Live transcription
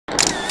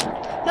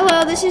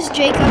Hello, this is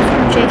Jacob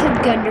from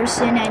Jacob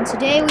Gunderson, and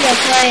today we are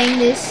playing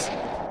this.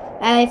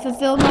 I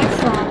fulfilled my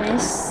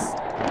promise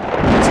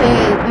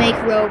to make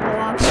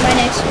Roblox my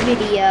next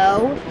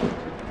video,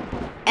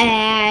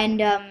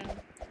 and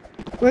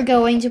we're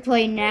going to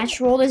play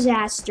Natural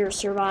Disaster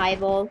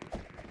Survival.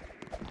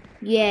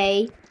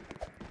 Yay.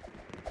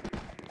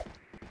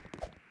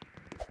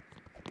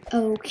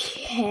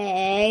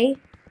 Okay.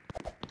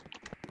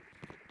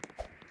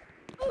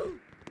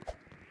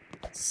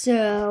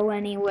 So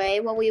anyway,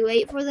 while we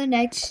wait for the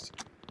next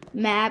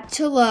map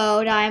to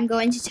load, I'm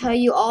going to tell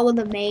you all of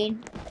the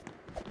main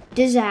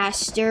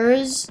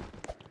disasters.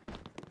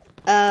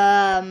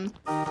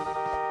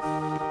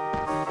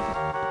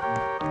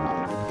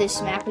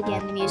 This map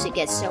again, the music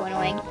gets so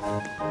annoying.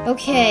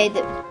 Okay,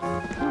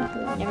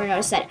 I never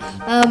noticed that.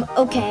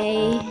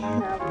 Okay.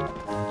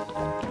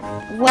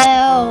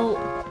 Well,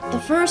 the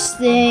first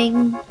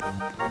thing.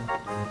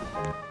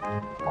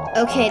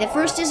 Okay, the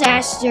first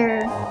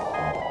disaster.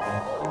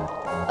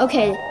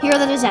 Okay, here are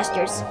the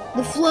disasters.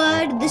 The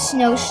flood, the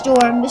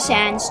snowstorm, the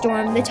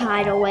sandstorm, the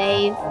tidal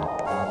wave.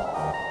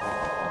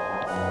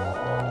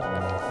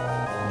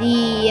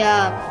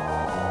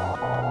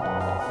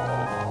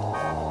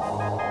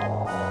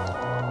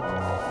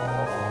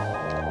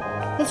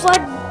 The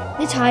flood,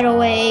 the tidal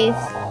wave.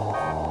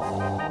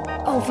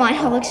 Oh, fine,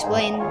 I'll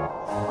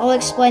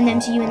explain them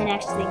to you in the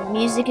next thing. The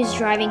music is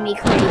driving me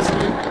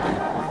crazy.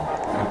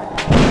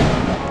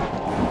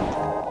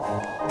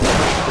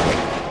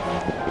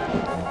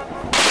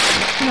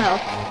 No.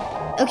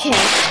 Okay,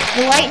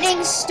 the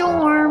lightning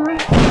storm.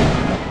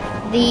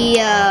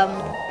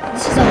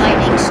 This is a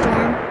lightning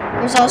storm.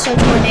 There's also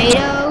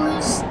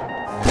tornadoes.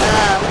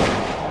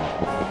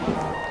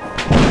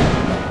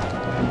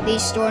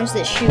 These storms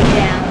that shoot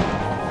down,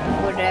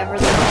 whatever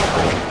they're called,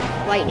 like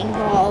lightning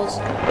balls.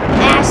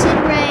 Acid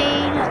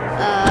rain.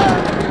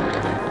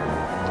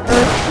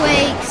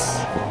 Earthquakes.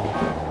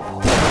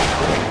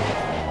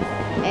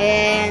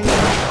 And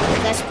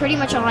that's pretty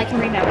much all I can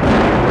remember.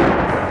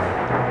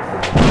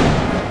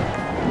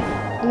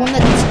 The one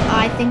that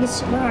I think is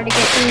super hard to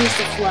get through is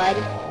the flood.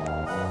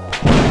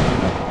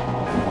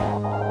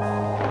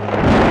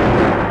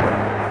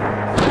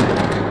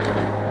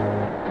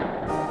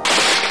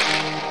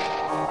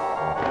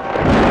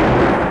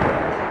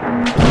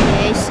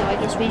 Okay, so I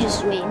guess we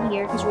just wait in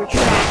here because we're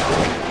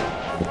trapped.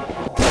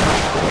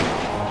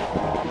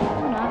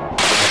 Or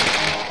not.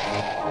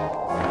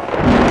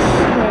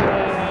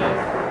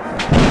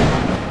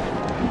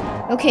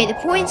 Okay, the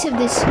point of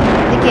the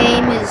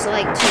game is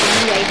like to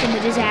run away from the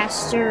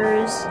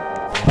disasters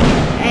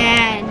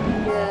and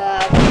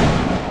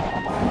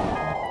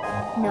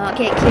not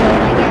get killed,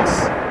 I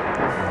guess.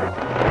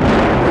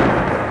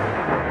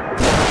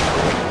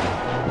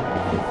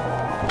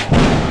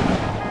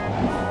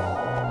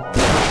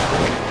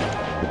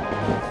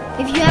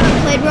 If you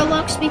haven't played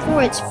Roblox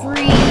before, it's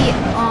free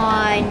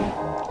on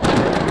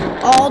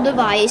all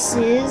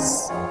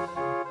devices,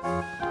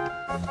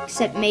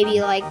 except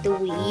maybe like the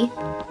Wii.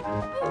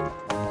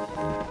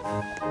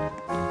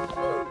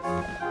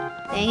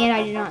 Dang it,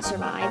 I did not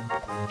survive.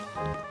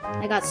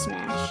 I got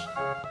smashed.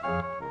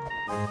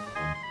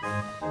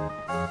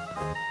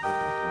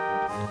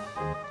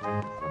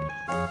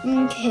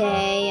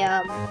 Okay,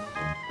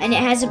 and it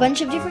has a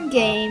bunch of different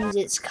games.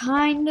 It's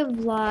kind of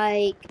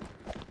like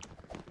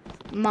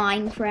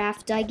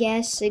Minecraft, I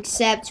guess,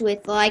 except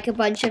with like a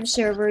bunch of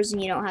servers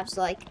and you don't have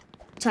to like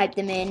type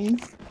them in.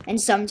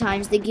 And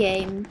sometimes the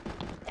game,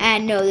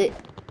 and no, that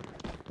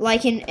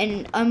like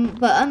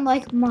but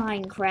unlike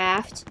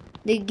Minecraft,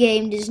 the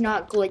game does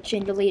not glitch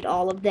and delete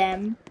all of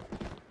them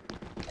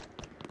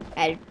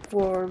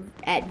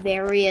at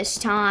various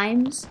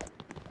times.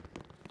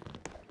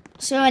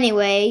 So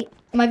anyway,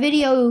 my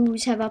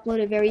videos have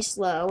uploaded very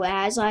slow,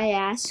 as I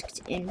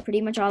asked in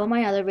pretty much all of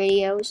my other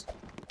videos.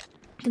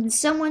 Can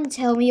someone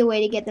tell me a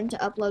way to get them to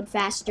upload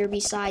faster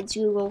besides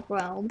Google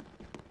Chrome?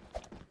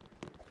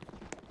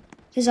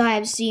 Because I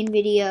have seen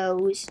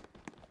videos.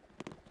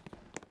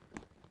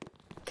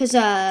 Because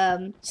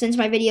since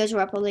my videos were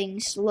uploading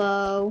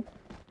slow,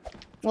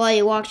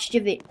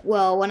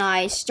 well, when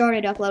I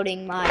started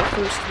uploading my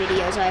first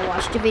videos, I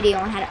watched a video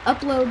on how to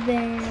upload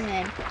them,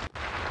 and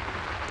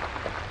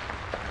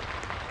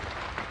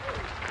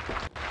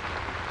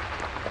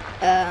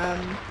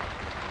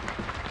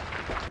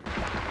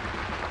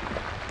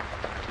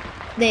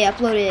they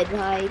uploaded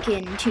like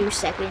in 2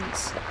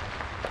 seconds.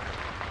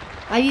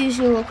 I use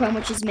Google Chrome,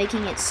 which is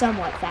making it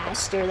somewhat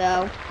faster,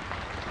 though.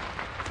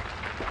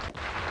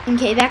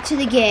 Okay, back to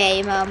the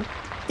game.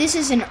 This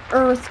is an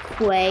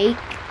earthquake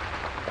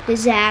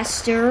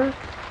disaster.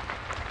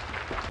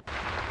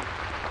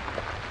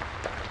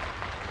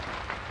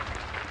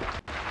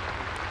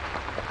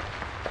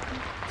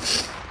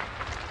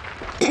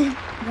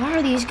 Why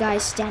are these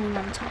guys standing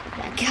on top of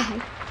that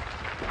guy?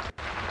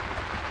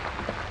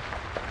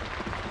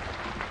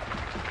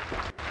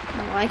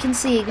 Oh, I can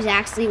see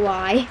exactly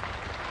why.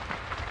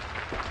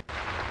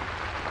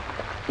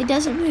 It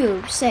doesn't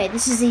move. Say,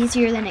 this is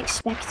easier than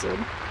expected.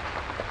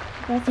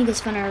 But I think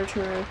it's funner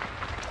to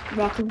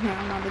rock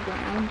around on the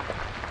ground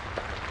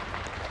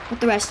with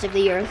the rest of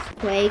the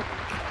earthquake.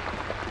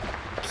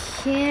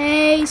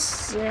 Okay,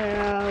 so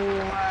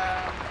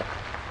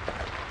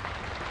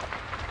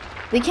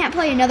we can't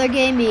play another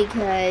game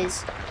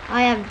because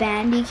I have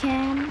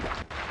Bandicam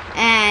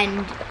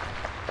and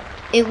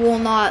it will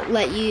not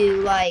let you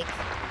like.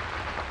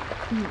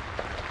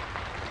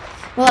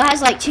 Well, it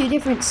has like 2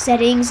 different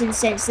settings, and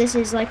since this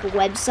is like a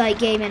website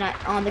game and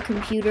on the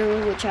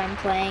computer which I'm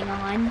playing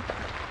on,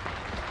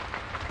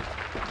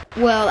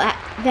 well,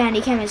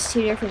 Bandicam has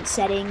 2 different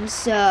settings,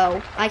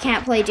 so I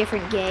can't play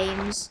different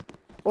games,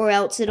 or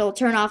else it'll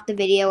turn off the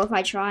video if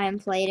I try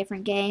and play a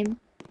different game.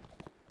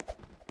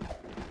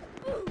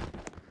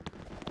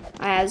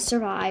 I have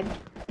survived.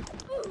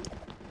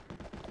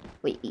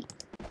 Wait.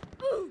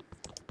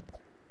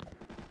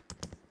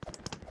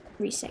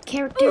 Reset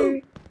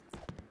character.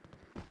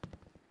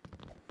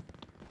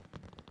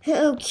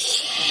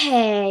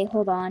 Okay,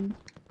 hold on.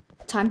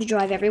 Time to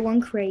drive everyone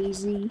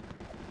crazy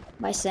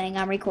by saying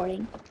I'm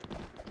recording.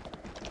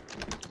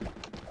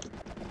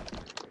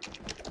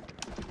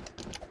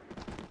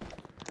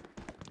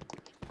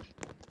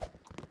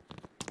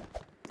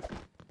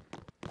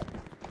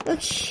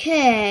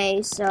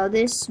 Okay, so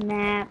this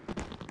map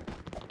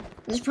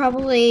is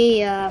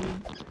probably, I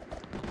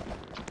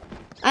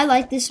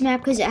like this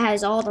map because it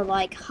has all the,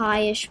 like,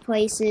 high-ish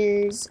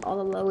places,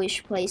 all the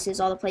lowish places,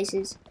 all the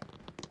places.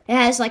 It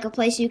has, like, a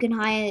place you can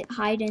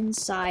hide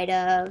inside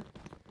of,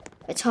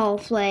 a tall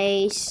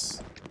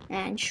place,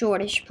 and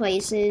shortish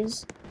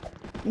places,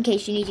 in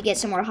case you need to get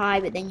somewhere high,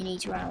 but then you need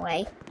to run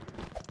away.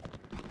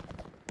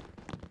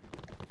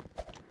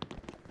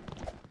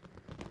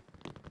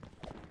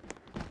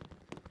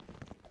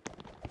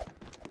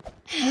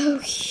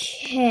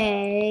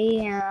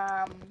 Okay,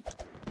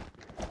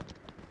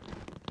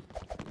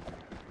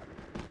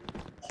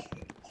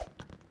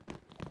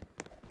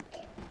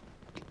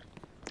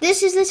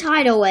 this is the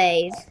tidal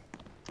wave.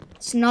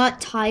 It's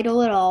not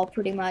tidal at all,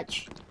 pretty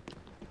much.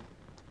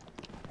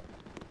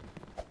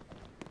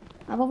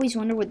 I've always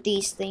wondered what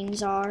these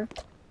things are.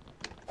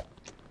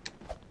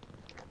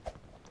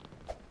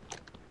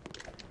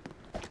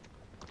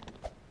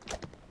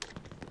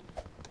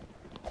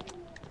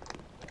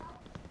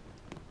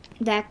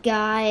 That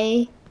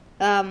guy,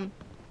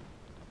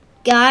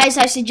 guys,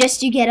 I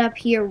suggest you get up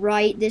here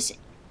right this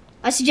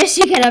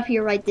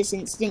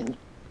instant.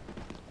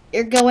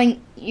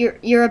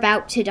 You're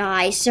about to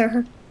die,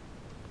 sir.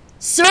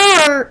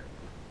 Sir!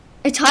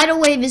 A tidal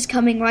wave is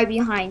coming right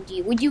behind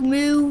you. Would you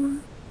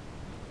move?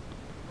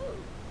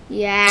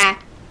 Yeah.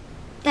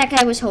 That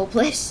guy was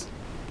hopeless.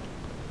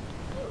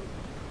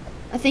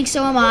 I think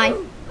so am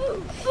I.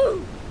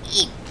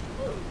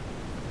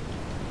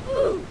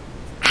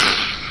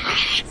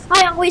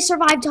 I always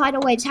survive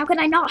tidal waves. How can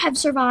I not have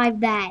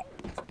survived that?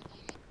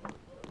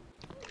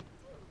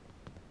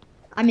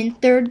 I'm in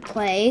 3rd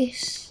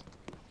place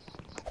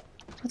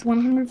with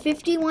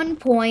 151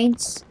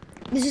 points.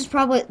 This is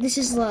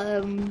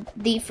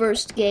the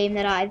first game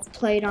that I've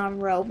played on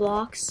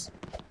Roblox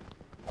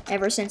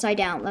ever since I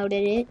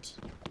downloaded it.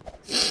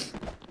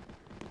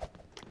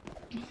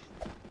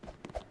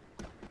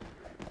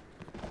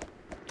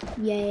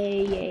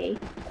 Yay.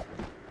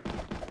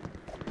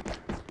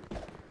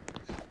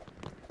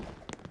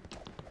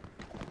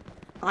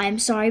 I'm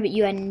sorry, but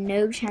you had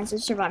no chance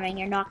of surviving.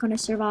 You're not going to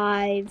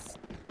survive.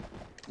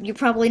 You're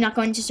probably not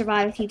going to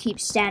survive if you keep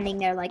standing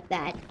there like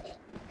that.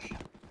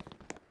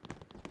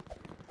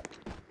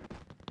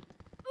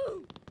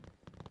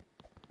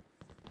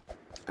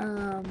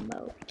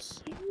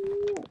 Okay,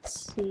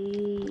 let's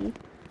see.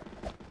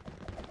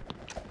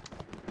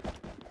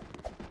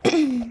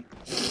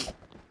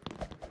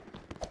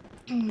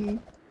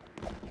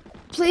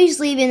 Please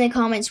leave in the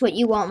comments what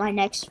you want my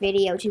next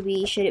video to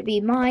be. Should it be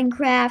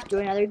Minecraft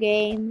or another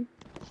game?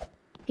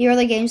 Here are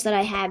the games that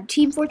I have.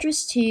 Team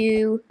Fortress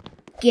 2,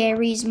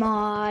 Gary's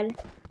Mod,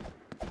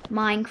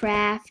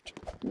 Minecraft,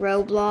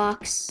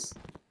 Roblox,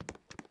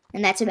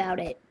 and that's about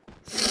it.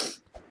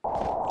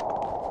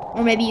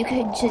 Or maybe you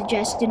could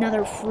suggest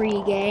another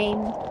free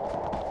game.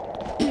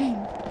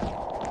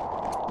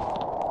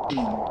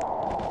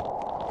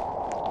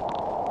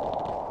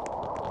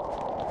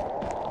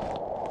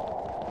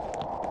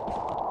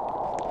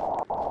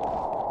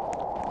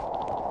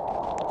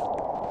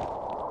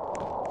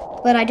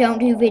 But I don't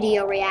do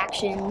video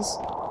reactions.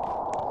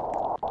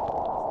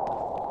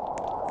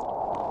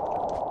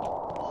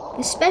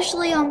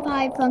 Especially on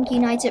 5 Funky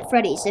Nights at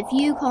Freddy's. If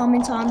you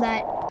comment on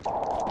that,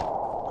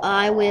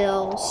 I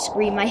will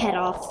scream my head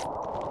off.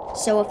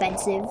 So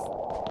offensive.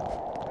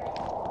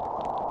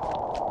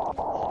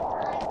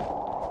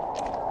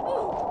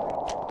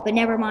 But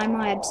never mind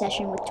my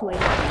obsession with toys.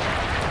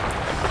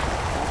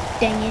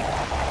 Dang it.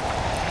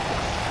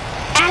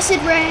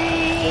 Acid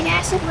rain!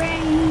 Acid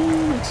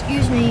rain!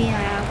 Excuse me,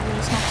 I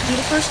always have to be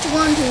the first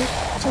one to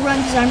run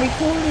because I'm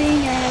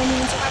recording and I haven't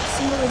even survived a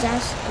single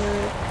disaster.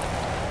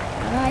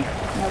 Alright?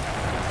 Nope.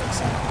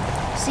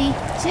 See?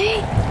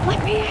 Let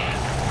me out!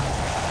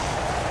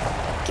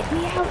 Get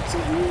me out to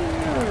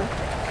here!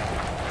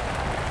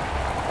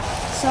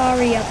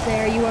 sorry up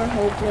there, you are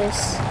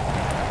hopeless.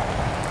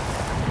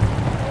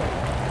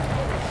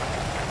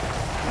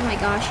 Oh my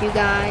gosh, you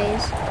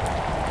guys.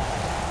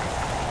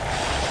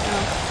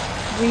 Oh,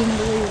 green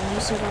balloon, you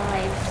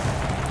survived.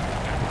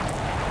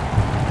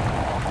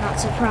 Not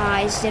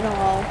surprised at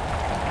all.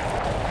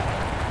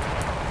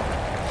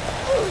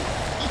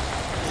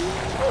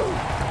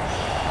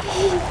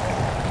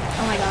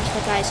 Oh my gosh,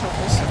 that guy is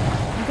hopeless.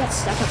 You got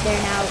stuck up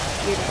there now,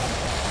 you're dead.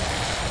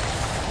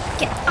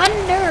 Get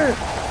under!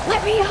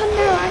 Let me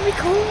under! I'm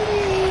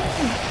recording!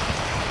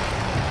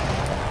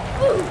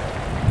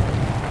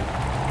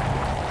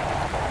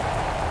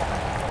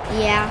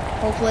 Yeah,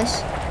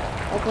 hopeless.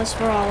 Hopeless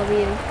for all of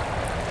you.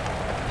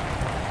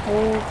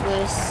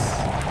 Hopeless.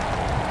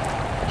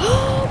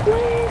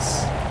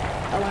 Hopeless!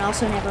 Oh, and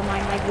also never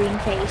mind my green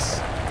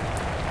face.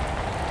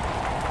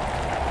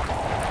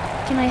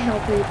 Can I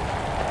help it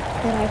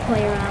that I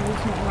play around with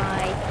what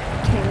my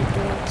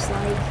character looks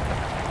like?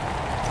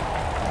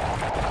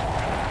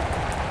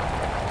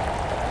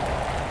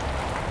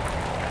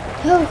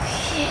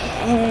 Okay.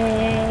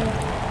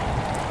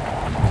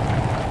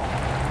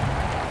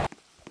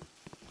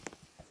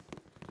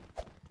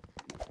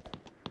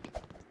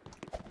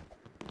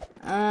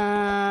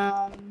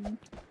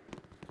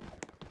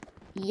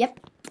 Yep.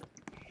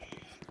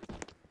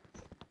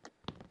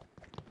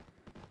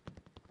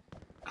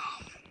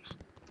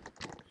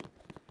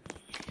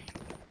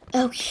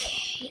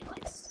 Okay,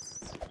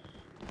 let's...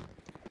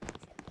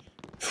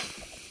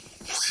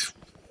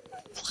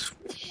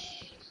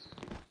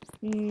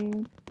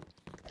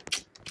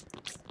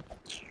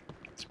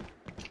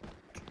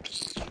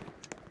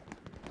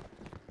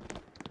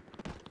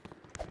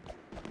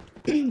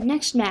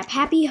 Next map,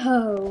 Happy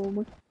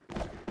Home.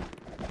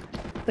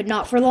 But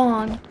not for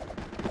long.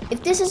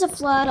 If this is a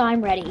flood,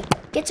 I'm ready.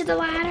 Get to the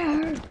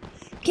ladder!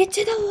 Get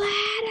to the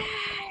ladder!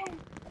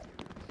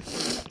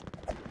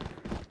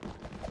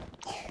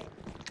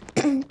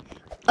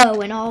 Oh,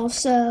 and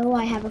also,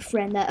 I have a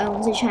friend that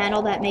owns a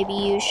channel that maybe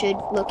you should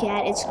look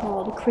at. It's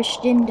called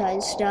Christian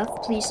Does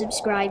Stuff. Please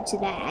subscribe to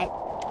that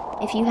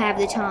if you have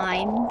the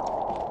time.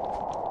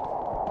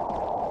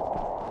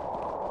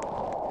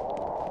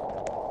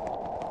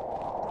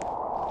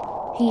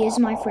 He is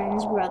my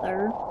friend's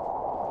brother.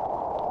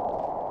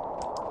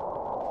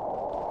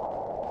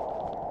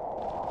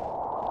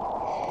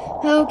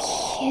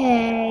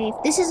 Okay,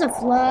 if this is a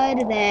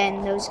flood,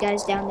 then those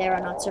guys down there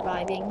are not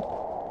surviving.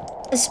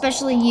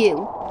 Especially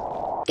you.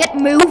 Get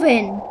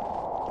moving!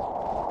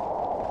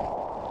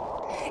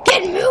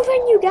 Get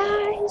moving, you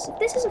guys! If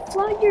this is a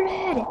flood, you're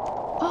dead.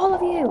 All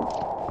of you.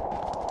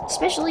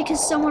 Especially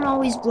because someone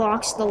always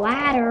blocks the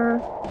ladder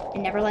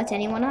and never lets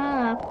anyone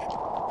up.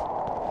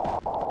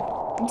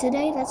 And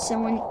today, that's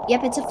someone...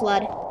 Yep, it's a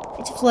flood.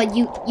 It's a flood.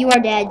 You are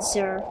dead,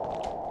 sir.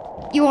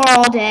 You are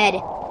all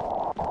dead.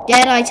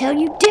 Dead, I tell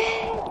you, dead!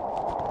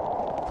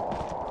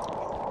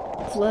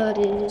 The flood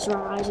is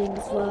rising,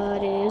 the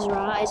flood is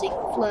rising,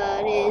 the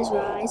flood is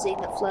rising,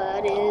 the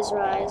flood is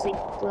rising,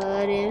 the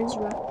flood is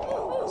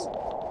rising.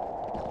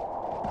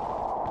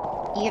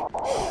 Yep.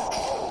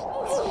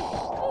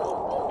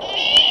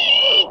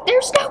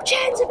 There's no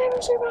chance of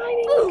ever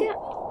surviving. Look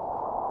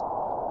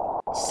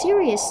at...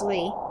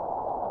 Seriously.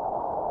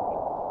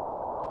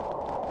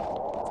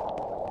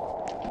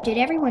 Did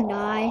everyone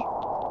die?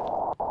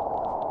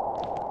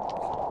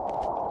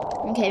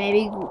 Okay,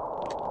 maybe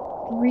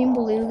green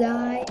balloon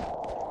guy.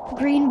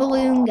 Green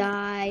balloon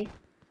guy.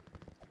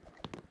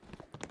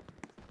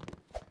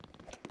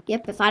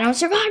 Yep, if I don't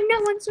survive,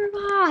 no one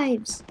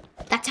survives.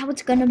 That's how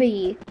it's gonna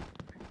be.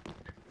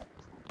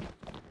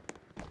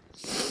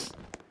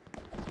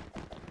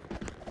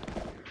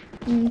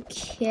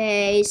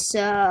 Okay,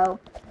 so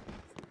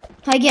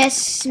I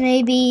guess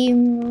maybe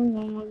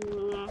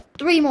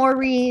 3 more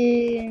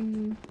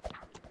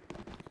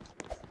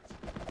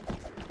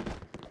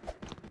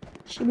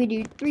should we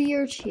do 3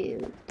 or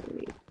 2?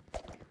 3.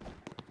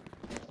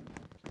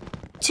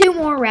 2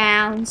 more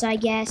rounds, I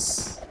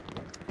guess.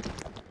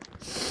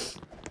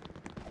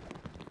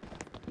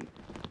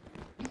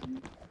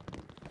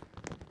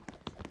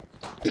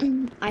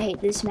 I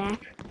hate this map.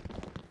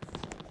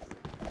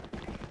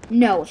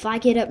 No, if I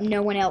get up,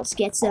 no one else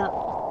gets up.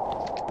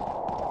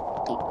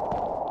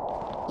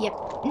 Yep,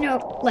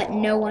 no, let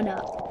no one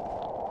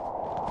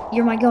up.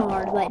 You're my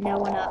guard, let no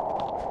one up.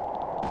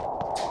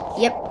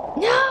 Yep,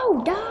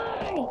 no,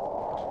 die!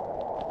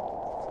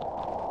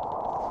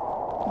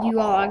 You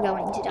are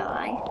going to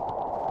die.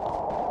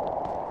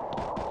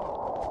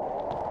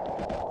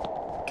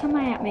 Come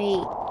at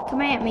me.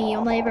 Come at me,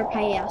 you'll never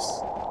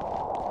pass.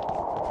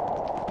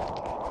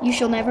 You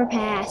shall never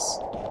pass.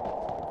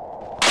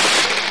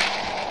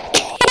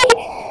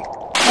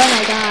 Oh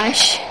my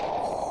gosh.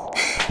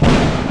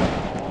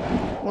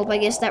 Well, I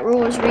guess that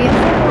rule is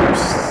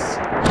reinforced.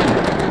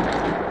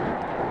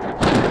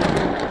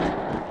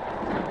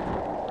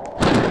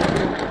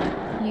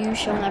 You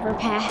shall never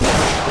pass.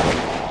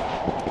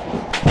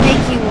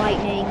 Thank you,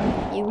 lightning.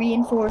 You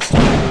reinforced my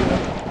rule.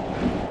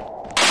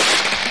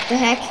 What the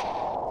heck?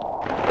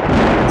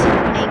 What's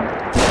happening?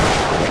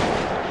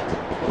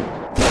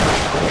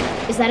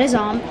 Is that a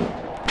zombie?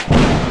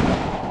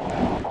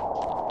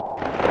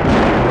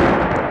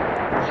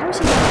 How is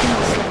he walking in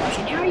slow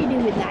motion? How are you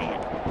doing that?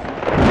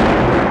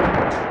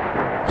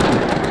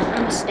 I'm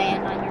gonna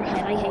stand on your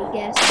head. I hate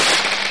guess.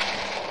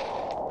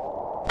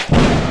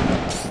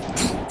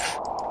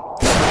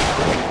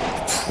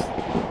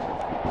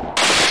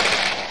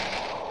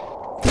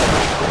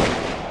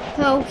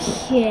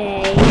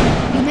 Okay,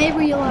 you may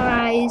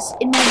realize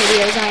in my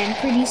videos I am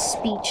pretty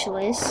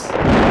speechless.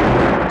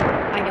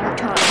 I don't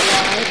talk a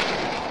lot.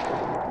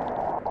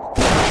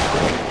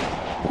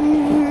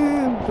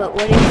 But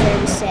what is there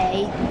to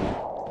say?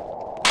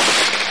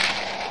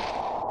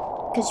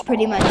 Because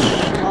pretty much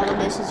all of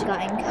this has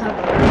gotten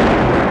covered.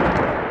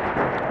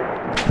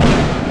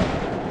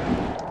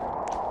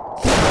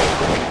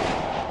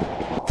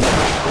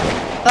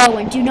 Oh,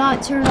 and do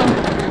not turn on...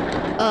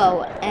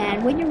 Oh,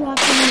 and when you're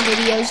watching the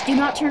videos, do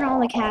not turn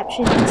on the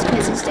captions,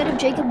 because instead of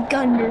Jacob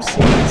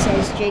Gunderson, it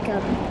says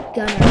Jacob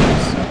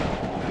Gunners.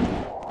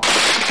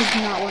 Which is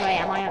not what I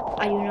am.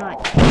 I do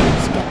not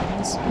use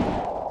guns.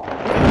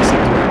 Okay,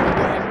 except to make a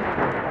gun.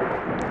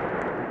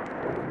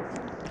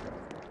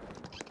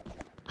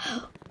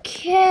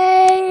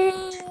 Okay,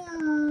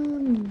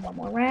 one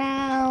more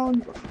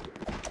round.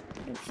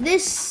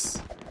 This...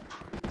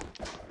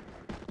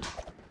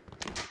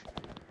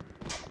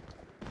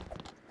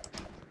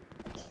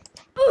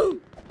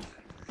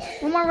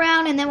 One more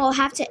round and then we'll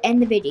have to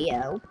end the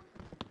video.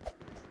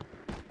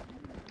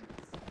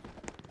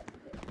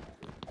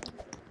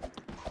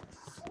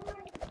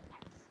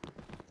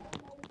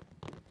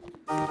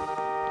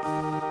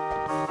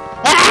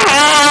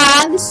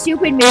 Ah, the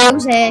stupid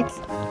music.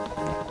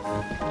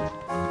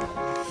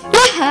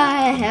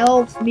 Ah,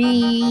 help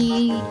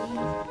me.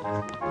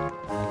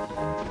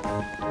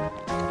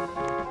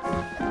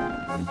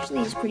 Actually,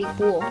 it's pretty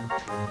cool.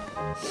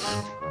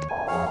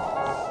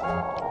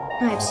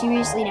 I've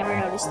seriously never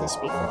noticed this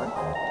before.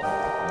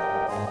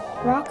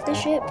 Rock the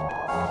ship.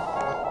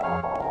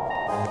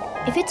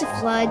 If it's a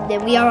flood,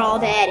 then we are all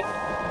dead.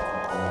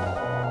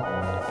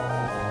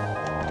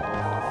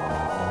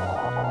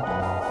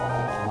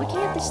 Why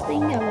can't this thing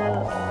go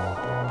up?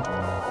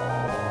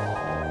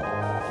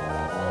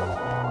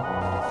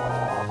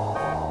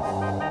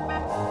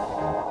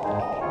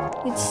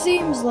 It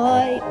seems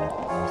like...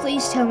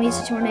 Please tell me it's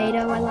a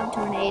tornado. I love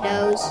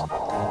tornadoes.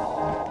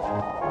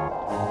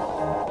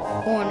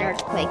 Or an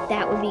earthquake,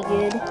 that would be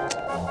good.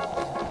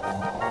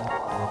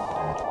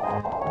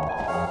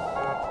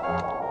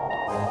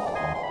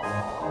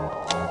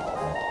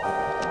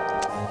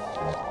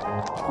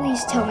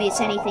 Please tell me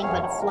it's anything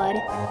but a flood.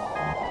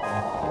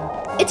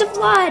 It's a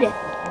flood!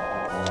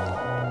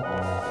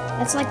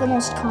 That's like the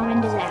most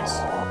common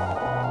disaster.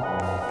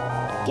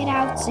 Get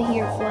out to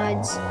here,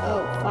 floods.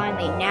 Oh,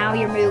 finally, now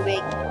you're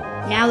moving.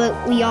 Now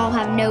that we all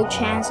have no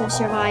chance of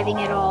surviving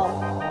at all.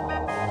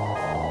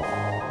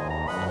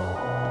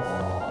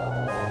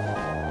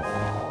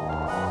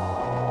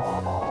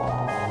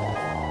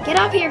 Get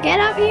up here, get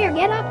up here,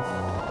 get up!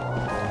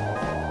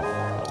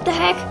 What the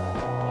heck?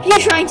 What are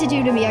you trying to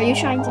do to me? Are you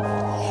trying to...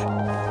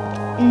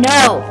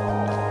 No!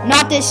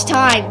 Not this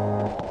time!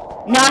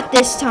 Not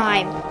this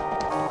time!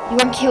 You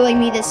are killing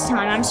me this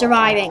time. I'm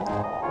surviving.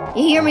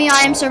 You hear me?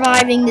 I am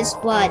surviving this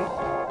flood.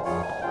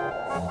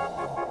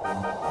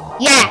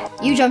 Yeah!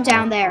 You jump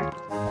down there.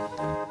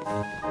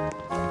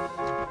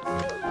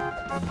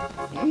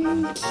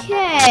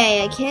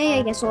 Okay,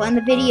 I guess we'll end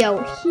the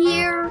video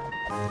here.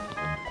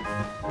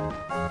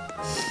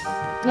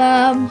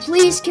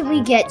 Please can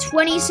we get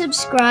 15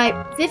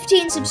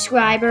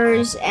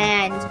 subscribers,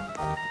 and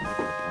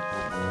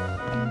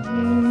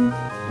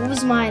what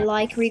was my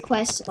like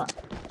request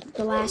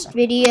the last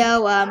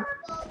video?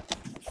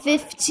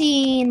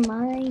 15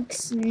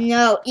 likes?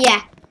 No,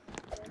 yeah.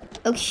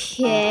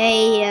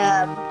 Okay,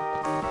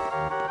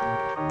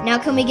 now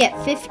can we get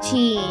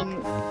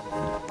 15?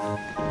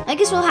 I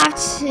guess we'll have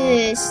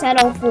to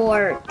settle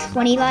for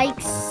 20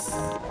 likes.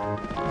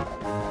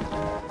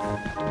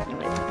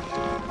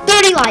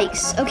 30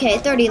 likes. Okay,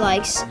 30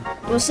 likes.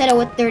 We'll settle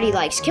with 30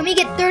 likes. Can we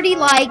get 30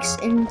 likes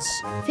and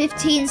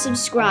 15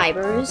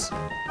 subscribers?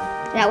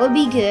 That would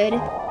be good.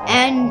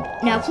 And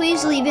now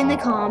please leave in the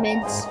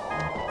comments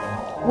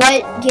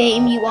what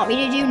game you want me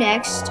to do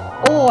next,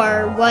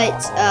 or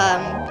what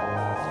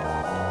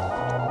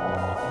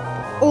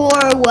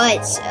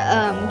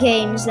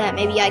games that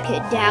maybe I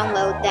could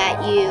download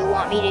that you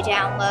want me to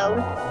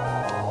download.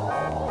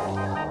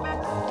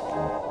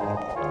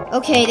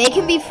 Okay, they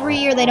can be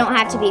free or they don't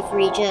have to be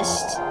free,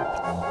 just...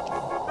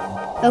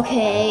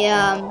 Okay,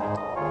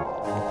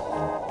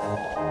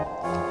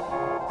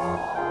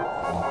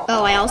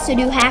 Oh, I also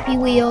do Happy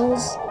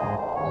Wheels.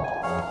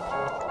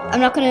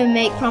 I'm not gonna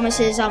make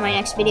promises on my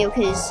next video,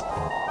 because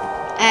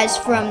as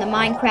from the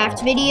Minecraft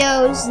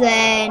videos,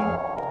 then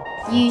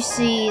you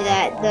see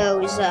that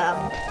those,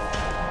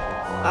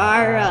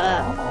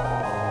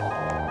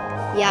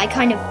 yeah, I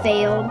kind of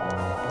failed.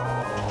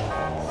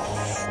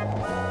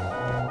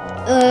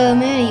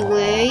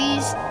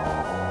 Anyways.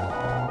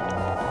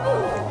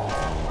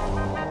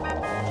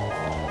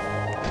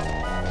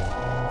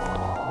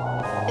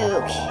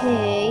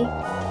 Okay.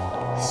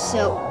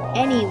 So,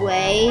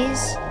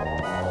 anyways.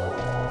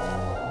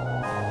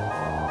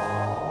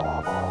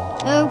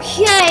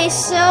 Okay,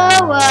 so,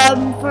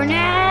 for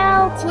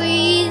now,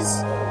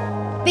 please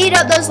beat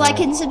up those like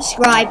and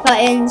subscribe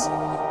buttons.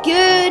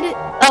 Good.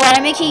 Oh, and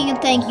I'm making a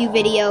thank you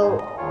video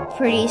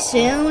pretty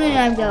soon,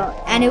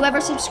 and whoever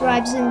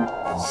subscribes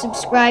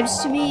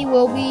to me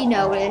will be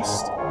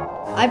noticed.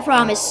 I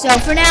promise. So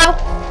for now,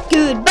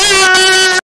 goodbye.